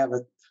kids. I have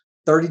a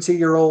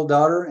 32-year-old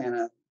daughter and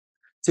a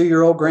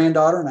 2-year-old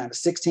granddaughter, and I have a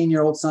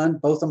 16-year-old son.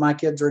 Both of my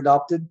kids are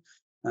adopted.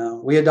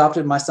 We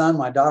adopted my son.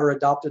 My daughter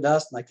adopted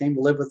us, and I came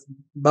to live with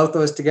both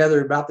of us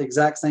together about the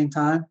exact same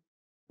time.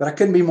 But I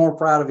couldn't be more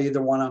proud of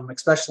either one of them,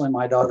 especially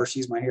my daughter.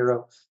 She's my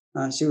hero.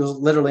 She was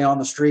literally on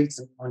the streets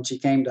when she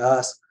came to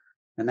us,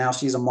 and now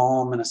she's a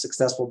mom and a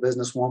successful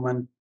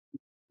businesswoman.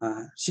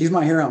 She's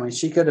my hero.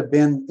 She could have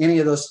been any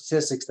of those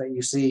statistics that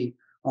you see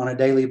on a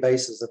daily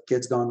basis of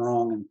kids gone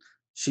wrong, and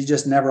she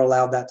just never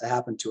allowed that to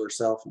happen to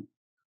herself. And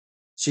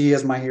she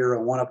is my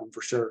hero, one of them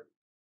for sure.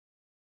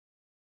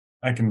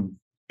 I can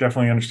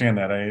definitely understand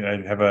that.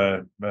 I have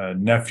a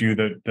nephew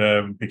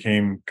that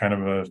became kind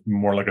of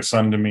more like a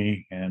son to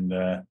me, and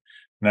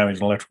now he's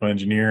an electrical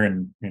engineer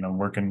and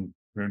working,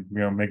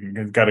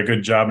 got a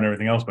good job and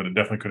everything else, but it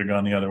definitely could have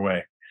gone the other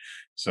way.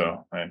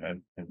 So,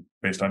 and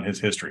based on his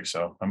history,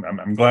 so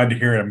I'm glad to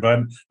hear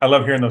it. I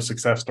love hearing those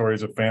success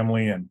stories of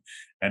family and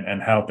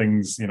how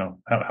things,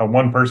 how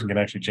one person can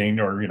actually change,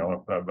 or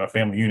a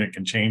family unit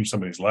can change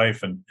somebody's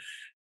life and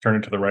turn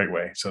it to the right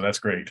way. So that's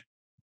great.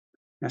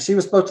 Now, she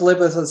was supposed to live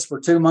with us for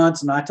 2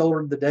 months, and I told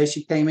her the day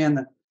she came in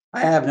that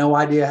I have no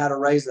idea how to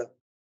raise a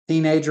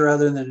teenager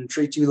other than to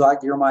treat you like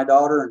you're my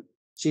daughter. And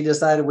she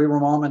decided we were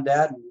mom and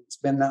dad, and it's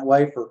been that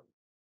way for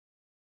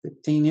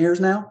 15 years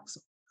now. So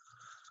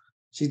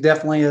she's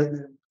definitely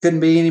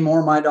couldn't be any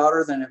more my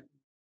daughter than if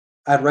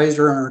I'd raised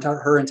her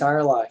her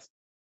entire life.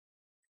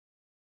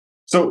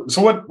 So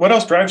what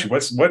else drives you?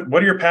 What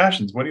are your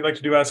passions? What do you like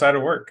to do outside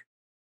of work?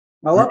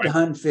 I love to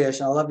hunt and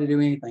fish. I love to do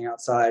anything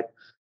outside.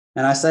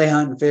 And I say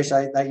hunt and fish.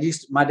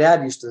 My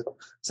dad used to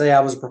say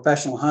I was a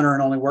professional hunter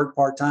and only worked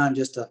part-time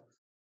just to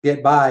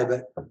get by.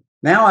 But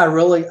now I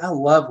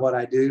love what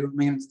I do.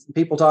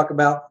 People talk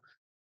about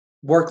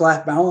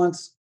work-life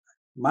balance.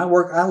 My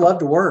work, I love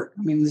to work.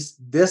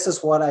 This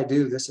is what I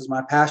do. This is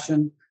my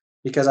passion,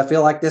 because I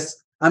feel like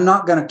this, I'm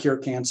not going to cure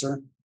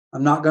cancer.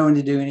 I'm not going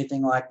to do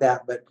anything like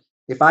that. But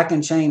if I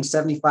can change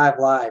 75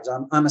 lives,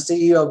 I'm a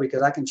CEO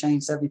because I can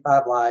change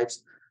 75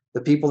 lives. The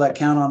people that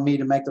count on me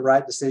to make the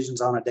right decisions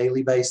on a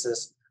daily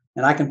basis,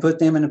 and I can put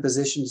them in a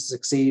position to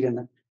succeed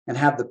and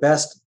have the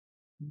best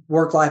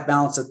work-life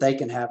balance that they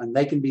can have, and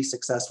they can be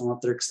successful. If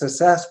they're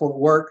successful at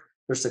work,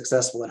 they're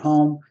successful at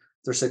home.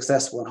 They're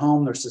successful at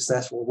home. They're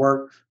successful at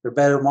work. They're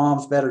better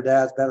moms, better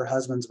dads, better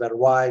husbands, better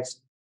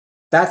wives.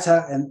 That's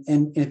how,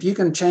 and if you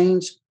can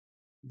change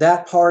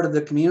that part of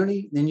the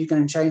community, then you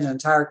can change the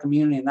entire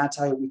community. And that's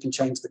how we can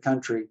change the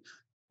country.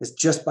 It's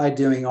just by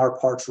doing our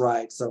parts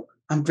right. So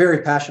I'm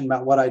very passionate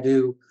about what I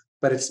do,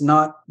 but it's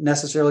not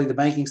necessarily the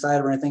banking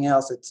side or anything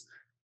else. It's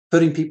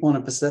putting people in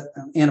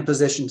a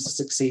position to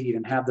succeed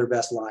and have their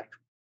best life.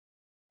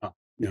 Oh,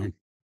 yeah.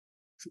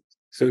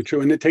 So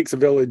true. And it takes a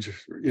village,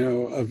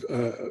 of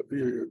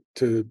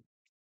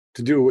to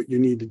do what you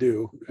need to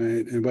do,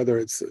 right? And whether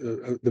it's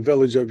the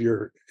village of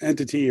your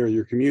entity or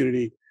your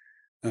community.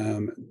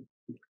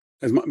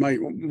 As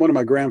one of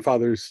my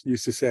grandfathers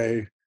used to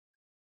say,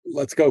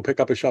 let's go pick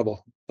up a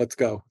shovel. Let's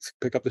go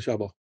pick up the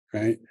shovel,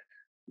 right?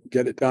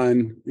 Get it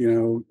done.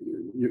 We're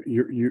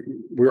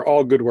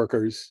all good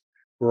workers.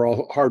 We're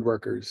all hard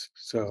workers.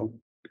 So,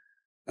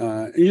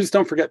 and you just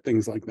don't forget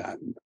things like that.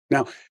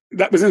 Now,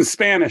 that was in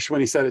Spanish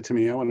when he said it to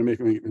me. I want to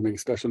make a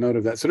special note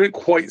of that. So it didn't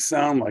quite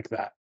sound like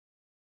that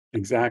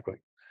exactly,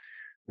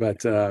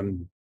 but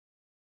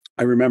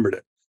I remembered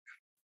it.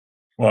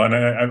 Well, and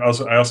I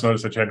also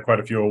noticed that you had quite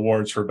a few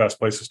awards for best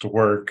places to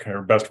work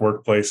or best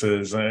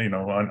workplaces,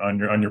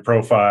 on your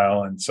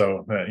profile, and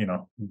so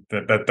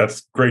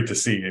that's great to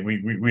see.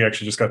 We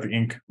actually just got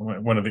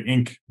one of the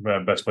Inc.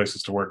 Best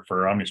places to work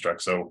for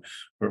Omnistruct. So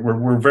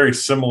we're very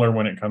similar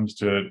when it comes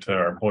to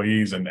our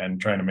employees and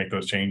trying to make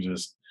those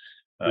changes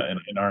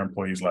in our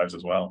employees' lives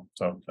as well.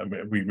 So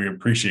we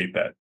appreciate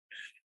that.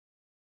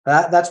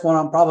 That's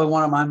probably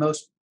one of my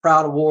most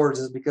proud awards,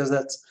 is because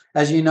that's,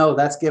 as you know,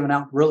 that's given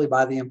out really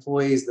by the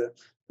employees. The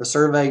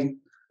survey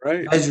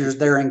measures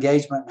their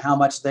engagement and how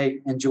much they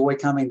enjoy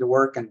coming to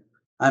work. And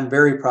I'm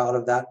very proud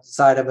of that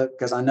side of it,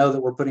 because I know that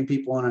we're putting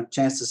people in a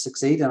chance to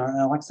succeed. And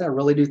like I said, I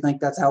really do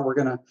think that's how we're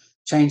going to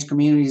change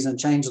communities and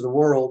change the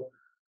world,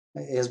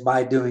 is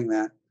by doing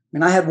that. I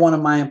mean, I had one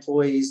of my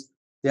employees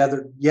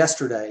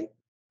yesterday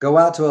go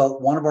out to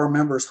one of our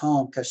members'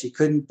 home because she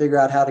couldn't figure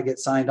out how to get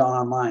signed on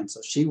online.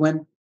 So she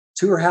went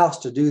to her house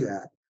to do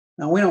that.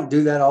 Now, we don't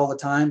do that all the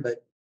time,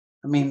 but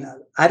I mean,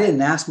 I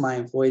didn't ask my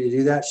employee to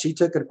do that. She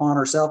took it upon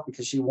herself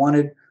because she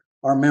wanted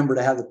our member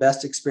to have the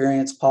best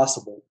experience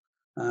possible.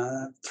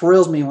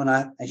 Thrills me when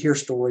I hear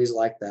stories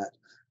like that.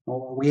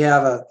 We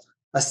have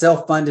a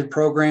self-funded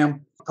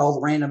program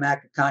called Random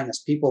Act of Kindness.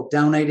 People have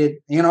donated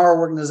in our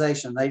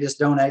organization. They just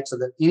donate so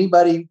that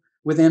anybody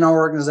within our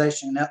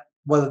organization,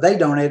 whether they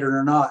donated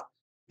or not,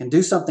 can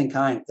do something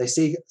kind. If they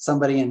see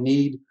somebody in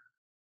need,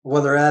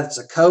 whether that's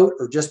a coat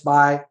or just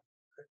buy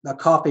a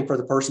coffee for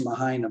the person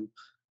behind them.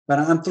 But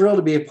I'm thrilled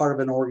to be a part of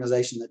an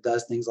organization that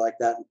does things like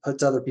that and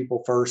puts other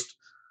people first,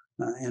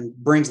 and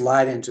brings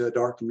light into a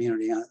dark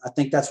community. I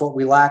think that's what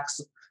we lack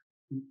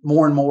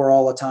more and more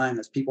all the time,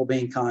 is people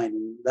being kind.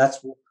 And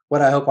that's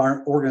what I hope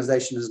our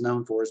organization is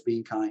known for, is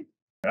being kind.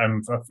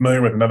 I'm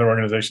familiar with another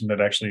organization that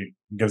actually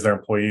gives their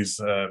employees,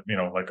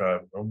 like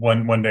a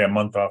one day a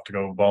month off to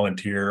go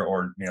volunteer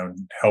or,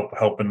 help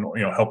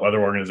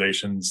other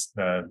organizations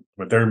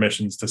with their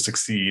missions to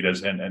succeed,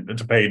 and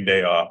it's a paid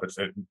day off. It's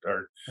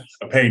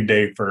a paid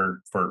day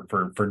for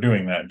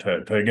doing that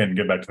to again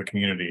give back to the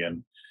community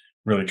and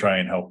really try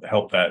and help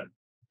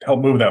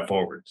move that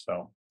forward.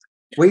 So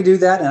we do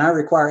that, and I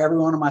require every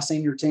one of my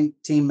senior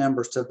team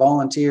members to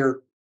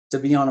volunteer to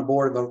be on a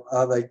board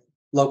of a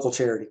local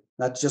charity.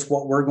 That's just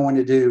what we're going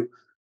to do,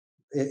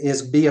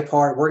 is be a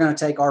part. We're going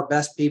to take our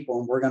best people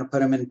and we're going to put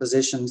them in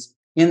positions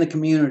in the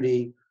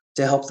community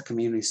to help the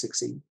community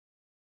succeed.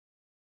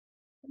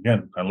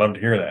 Again, I love to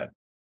hear that.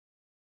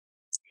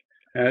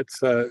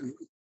 That's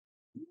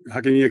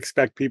how can you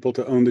expect people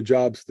to own the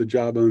job so the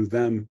job owns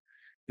them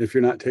if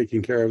you're not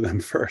taking care of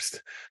them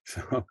first?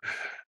 So,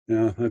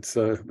 that's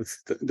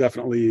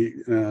definitely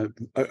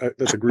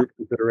that's a group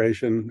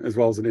consideration as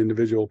well as an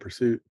individual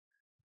pursuit.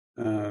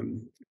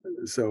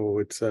 So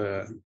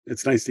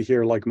it's nice to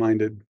hear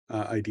like-minded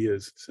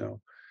ideas.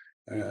 So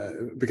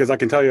because I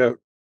can tell you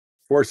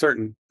for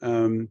certain,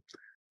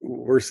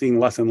 we're seeing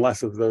less and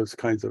less of those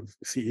kinds of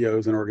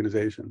CEOs and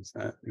organizations.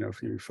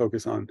 If you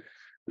focus on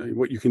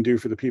what you can do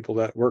for the people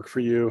that work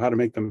for you, how to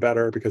make them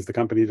better, because the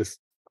company just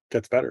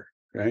gets better,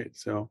 right?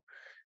 So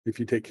if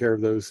you take care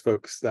of those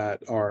folks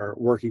that are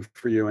working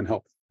for you and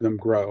help them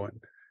grow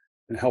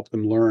and help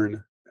them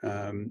learn,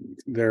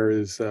 there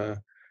is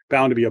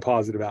bound to be a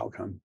positive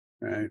outcome,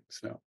 right?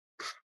 So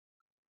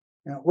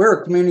we're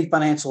a community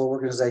financial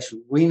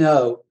organization.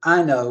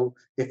 I know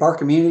if our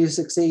community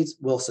succeeds,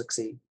 we'll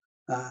succeed.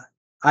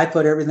 I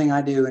put everything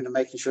I do into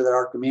making sure that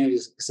our community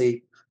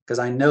succeed, because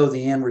I know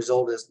the end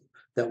result is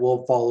that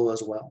we'll follow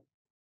as well.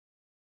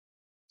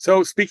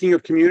 So speaking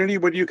of community,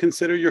 what do you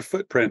consider your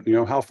footprint?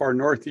 How far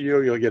north are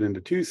you? You'll get into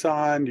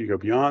Tucson? Do you go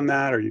beyond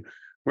that?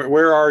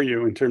 Where are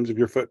you in terms of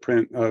your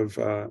footprint of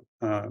we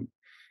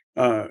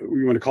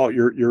want to call it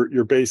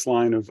your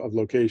baseline of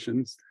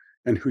locations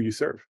and who you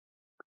serve?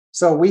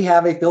 So we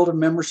have a field of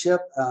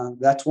membership.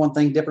 That's one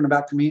thing different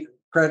about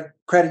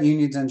credit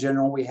unions in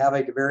general. We have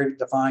a very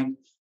defined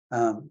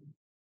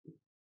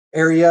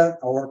area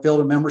or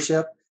field of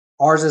membership.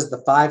 Ours is the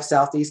 5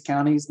 southeast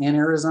counties in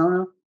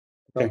Arizona,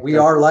 but Okay, we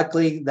good. are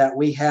lucky that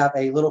we have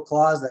a little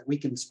clause that we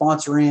can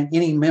sponsor in.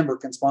 Any member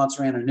can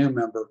sponsor in a new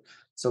member.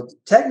 So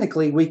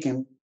technically, we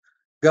can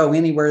go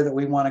anywhere that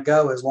we want to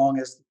go as long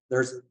as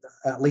there's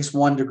at least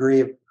one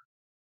degree of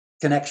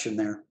connection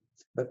there.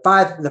 But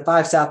the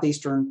 5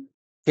 southeastern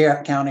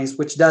counties,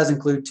 which does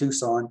include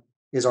Tucson,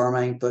 is our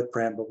main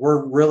footprint. But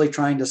we're really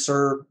trying to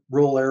serve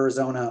rural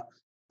Arizona,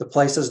 the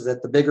places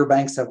that the bigger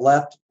banks have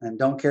left and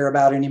don't care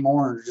about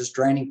anymore and are just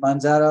draining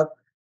funds out of.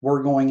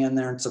 We're going in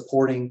there and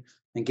supporting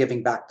and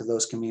giving back to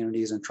those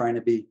communities and trying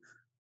to be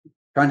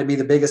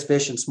the biggest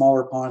fish in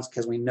smaller ponds,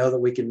 because we know that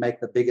we can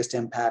make the biggest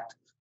impact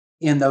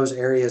in those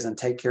areas and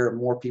take care of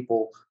more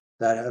people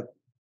that have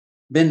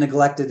been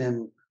neglected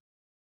and,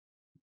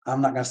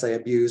 I'm not going to say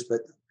abused,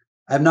 but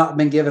have not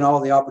been given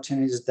all the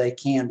opportunities that they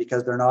can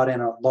because they're not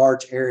in a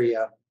large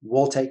area.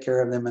 We'll take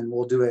care of them, and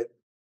we'll do it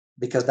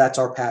because that's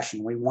our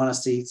passion. We want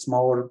to see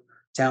smaller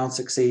towns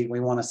succeed. We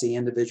want to see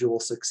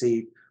individuals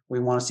succeed. We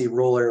want to see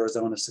rural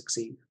Arizona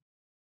succeed.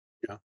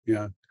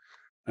 Yeah.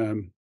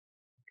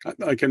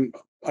 I can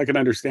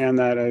understand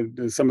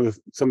that. Some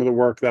of the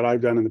work that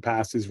I've done in the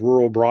past is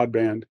rural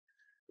broadband,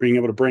 being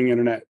able to bring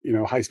internet,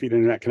 high-speed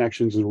internet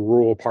connections in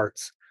rural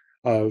parts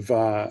of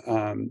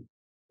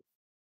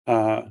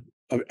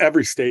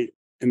every state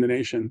in the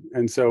nation.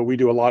 And so we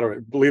do a lot of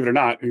it. Believe it or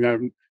not,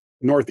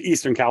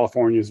 northeastern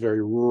California is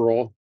very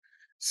rural.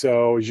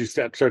 So as you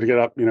start to get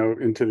up,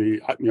 into the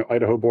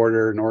Idaho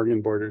border and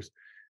Oregon borders,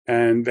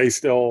 and they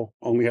still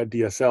only had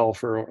DSL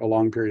for a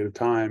long period of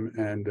time.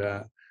 And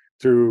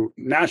through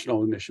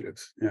national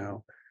initiatives,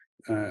 you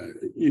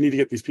need to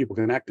get these people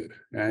connected,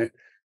 right?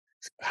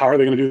 How are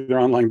they going to do their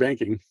online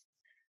banking,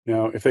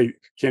 if they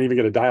can't even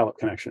get a dial-up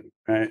connection,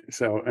 right?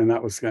 So, and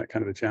that was kind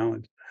of the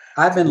challenge.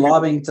 I've been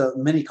lobbying to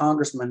many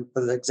congressmen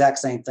for the exact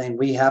same thing.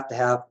 We have to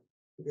have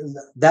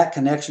that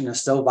connection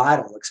is so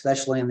vital,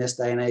 especially in this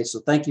day and age. So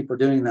thank you for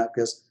doing that,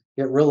 because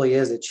it really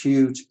is. It's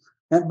huge.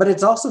 But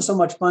it's also so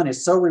much fun.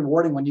 It's so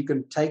rewarding when you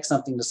can take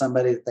something to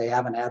somebody that they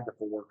haven't had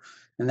before,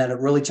 and that it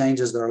really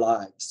changes their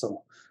lives.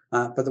 So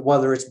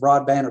whether it's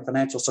broadband or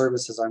financial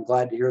services, I'm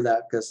glad to hear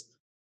that, because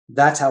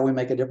that's how we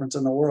make a difference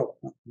in the world.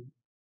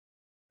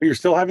 You're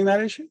still having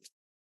that issue?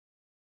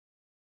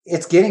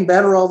 It's getting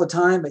better all the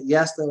time, but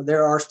yes,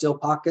 there are still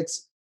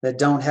pockets that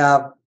don't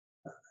have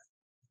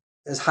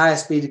as high a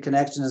speed of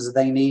connection as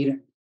they need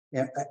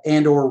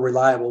and or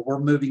reliable. We're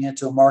moving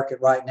into a market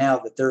right now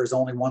that there is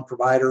only one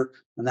provider,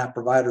 and that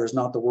provider is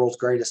not the world's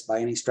greatest by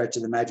any stretch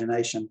of the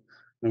imagination.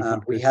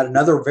 We had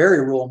another very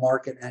rural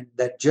market and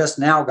that just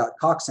now got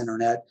Cox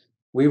Internet.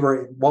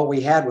 What we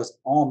had was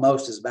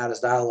almost as bad as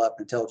dial-up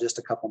until just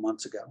a couple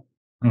months ago.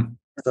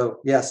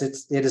 So yes,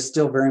 it is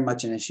still very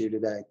much an issue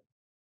today.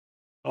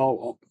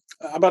 Oh,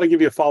 how about I give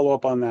you a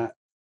follow-up on that?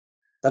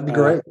 That'd be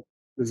great.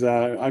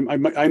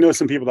 I know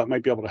some people that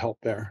might be able to help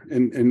there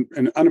in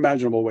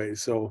unimaginable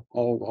ways. So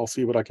I'll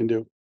see what I can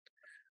do.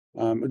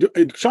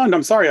 Sean,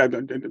 I'm sorry. I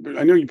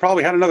know you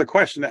probably had another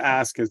question to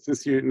ask,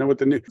 since you know what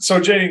the new. So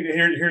Jay,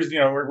 here's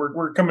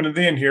we're coming to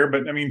the end here,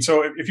 but I mean,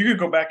 so if you could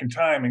go back in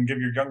time and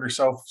give your younger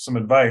self some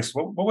advice,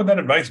 what would that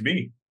advice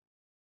be?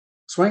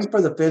 Swing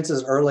for the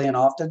fences early and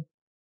often.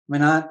 I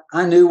mean,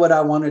 I knew what I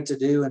wanted to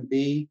do and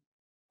be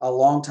a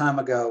long time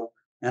ago,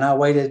 and I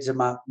waited to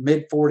my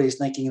mid-40s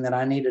thinking that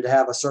I needed to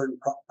have a certain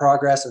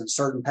progress and a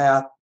certain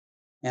path.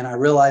 And I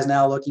realize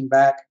now, looking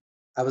back,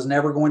 I was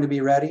never going to be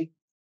ready,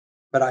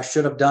 but I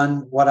should have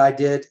done what I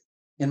did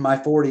in my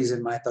 40s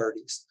and my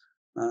 30s.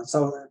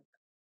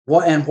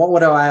 What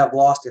would I have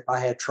lost if I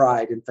had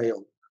tried and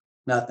failed?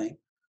 Nothing.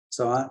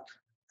 So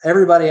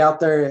everybody out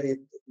there,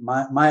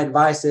 my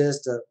advice is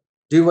to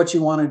do what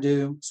you want to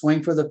do,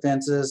 swing for the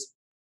fences,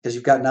 because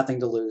you've got nothing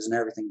to lose and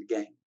everything to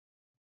gain.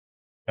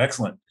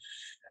 Excellent.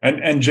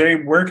 And Jay,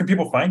 where can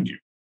people find you?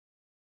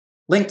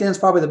 LinkedIn is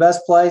probably the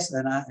best place,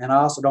 and I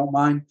also don't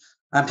mind.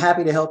 I'm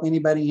happy to help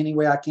anybody any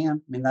way I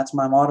can. I mean, that's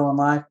my motto in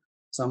life.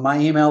 So my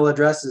email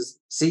address is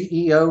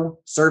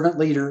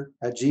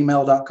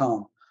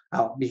ceoservantleader@gmail.com.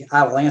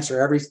 I will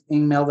answer every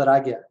email that I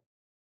get.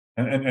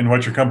 And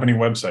what's your company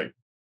website?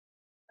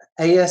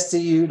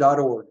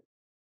 ascu.org.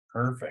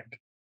 Perfect.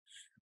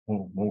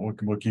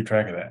 We'll keep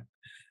track of that.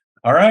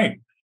 All right.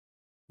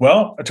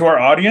 Well, to our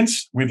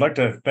audience, we'd like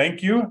to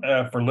thank you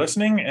for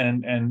listening.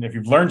 And if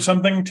you've learned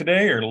something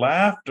today or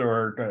laughed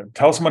or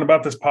tell someone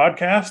about this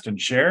podcast and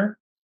share.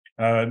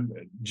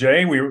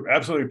 Jay, we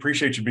absolutely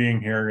appreciate you being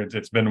here.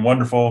 It's been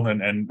wonderful,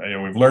 and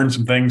we've learned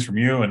some things from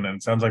you. And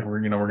it sounds like we're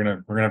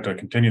gonna have to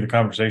continue the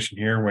conversation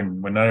here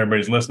when not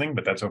everybody's listening,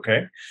 but that's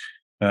okay.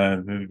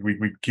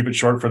 We keep it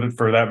short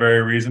for that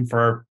very reason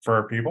for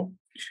our people.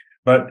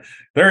 But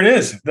there it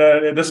is.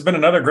 This has been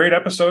another great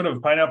episode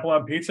of Pineapple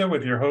on Pizza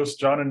with your hosts,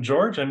 John and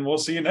George, and we'll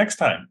see you next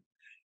time.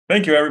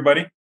 Thank you,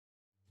 everybody.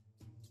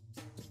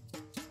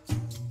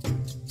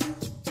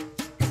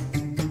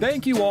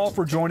 Thank you all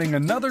for joining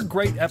another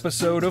great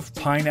episode of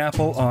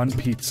Pineapple on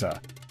Pizza.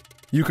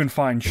 You can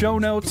find show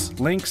notes,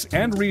 links,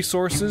 and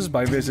resources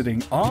by visiting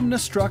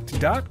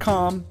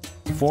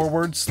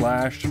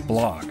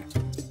omnistruct.com/blog.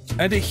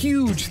 And a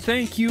huge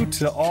thank you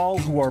to all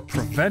who are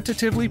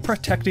preventatively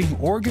protecting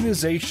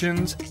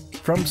organizations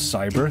from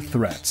cyber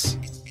threats.